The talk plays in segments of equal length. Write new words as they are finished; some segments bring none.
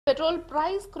Petrol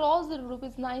price crossed the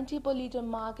rupees 90 per litre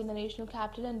mark in the national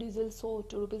capital and diesel soared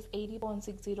to rupees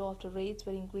 80.60 after rates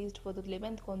were increased for the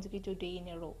 11th consecutive day in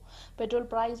a row. Petrol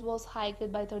price was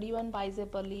hiked by 31 paise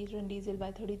per litre and diesel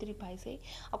by 33 paise,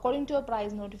 according to a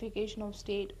price notification of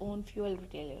state-owned fuel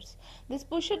retailers. This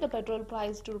pushed the petrol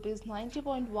price to rupees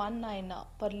 90.19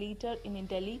 per litre in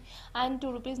Delhi and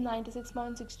to rupees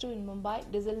 96.62 in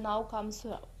Mumbai. Diesel now comes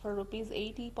for rupees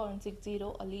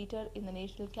 80.60 a litre in the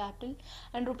national capital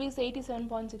and rupees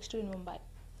 87.62 in Mumbai.